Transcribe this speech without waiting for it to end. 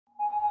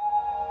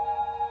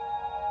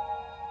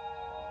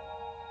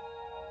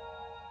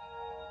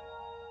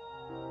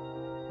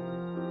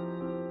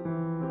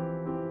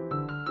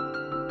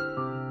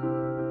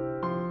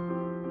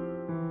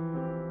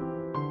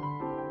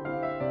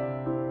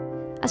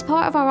As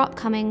part of our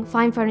upcoming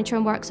Fine Furniture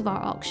and Works of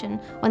Art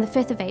auction on the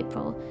 5th of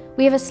April,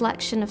 we have a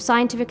selection of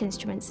scientific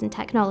instruments and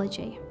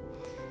technology.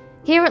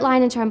 Here at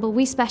Lyon & Turnbull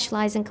we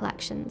specialise in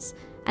collections,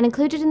 and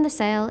included in the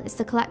sale is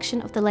the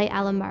collection of the late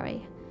Alan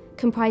Murray,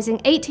 comprising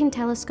 18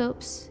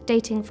 telescopes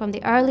dating from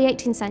the early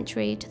 18th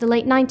century to the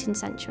late 19th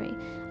century,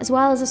 as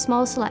well as a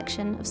small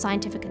selection of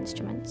scientific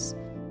instruments.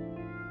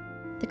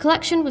 The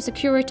collection was a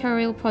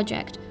curatorial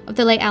project of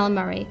the late Alan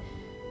Murray,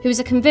 who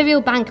was a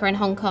convivial banker in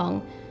Hong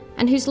Kong,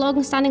 and whose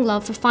long-standing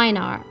love for fine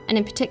art, and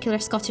in particular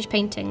Scottish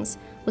paintings,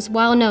 was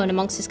well known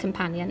amongst his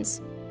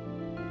companions.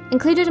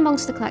 Included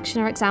amongst the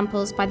collection are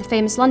examples by the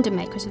famous London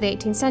makers of the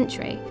 18th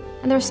century,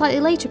 and there are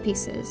slightly later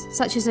pieces,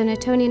 such as a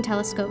Newtonian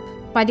telescope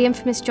by the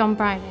infamous John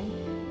Browning,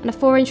 and a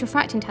 4-inch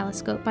refracting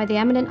telescope by the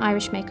eminent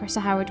Irish maker Sir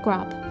Howard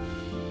Grubb.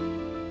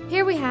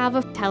 Here we have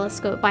a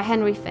telescope by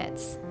Henry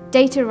Fitz,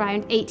 dated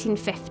around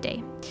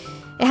 1850.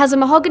 It has a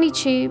mahogany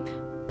tube,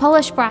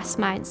 polished brass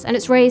mounts, and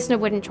it's raised in a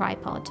wooden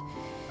tripod.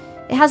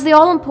 It has the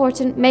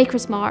all-important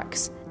maker's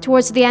marks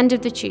towards the end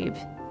of the tube,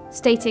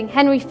 stating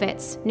Henry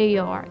Fitz, New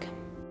York.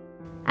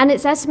 And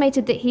it's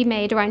estimated that he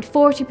made around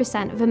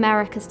 40% of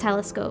America's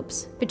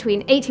telescopes between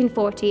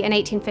 1840 and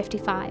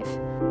 1855.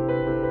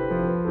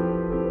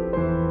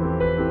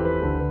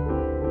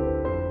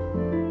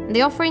 And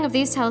the offering of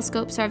these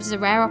telescopes serves as a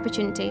rare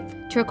opportunity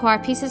to acquire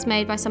pieces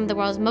made by some of the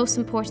world's most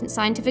important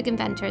scientific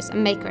inventors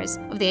and makers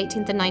of the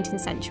 18th and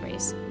 19th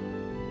centuries.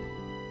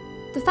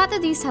 The fact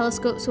that these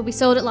telescopes will be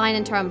sold at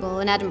Lyon & Turnbull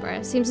in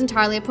Edinburgh seems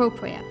entirely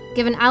appropriate,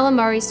 given Alan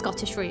Murray's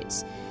Scottish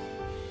roots.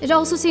 It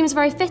also seems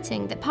very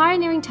fitting that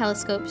pioneering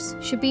telescopes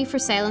should be for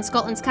sale in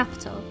Scotland's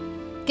capital,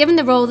 given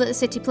the role that the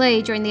city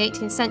played during the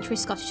 18th century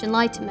Scottish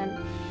Enlightenment.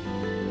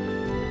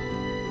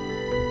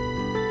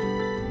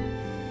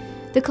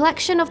 The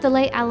collection of the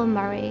late Alan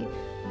Murray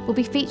will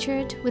be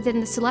featured within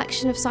the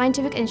selection of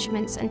scientific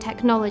instruments and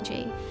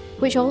technology,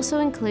 which also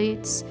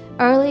includes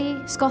early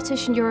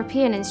Scottish and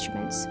European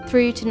instruments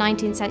through to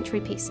 19th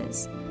century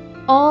pieces,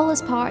 all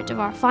as part of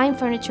our Fine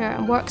Furniture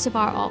and Works of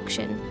Art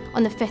auction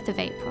on the 5th of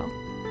April.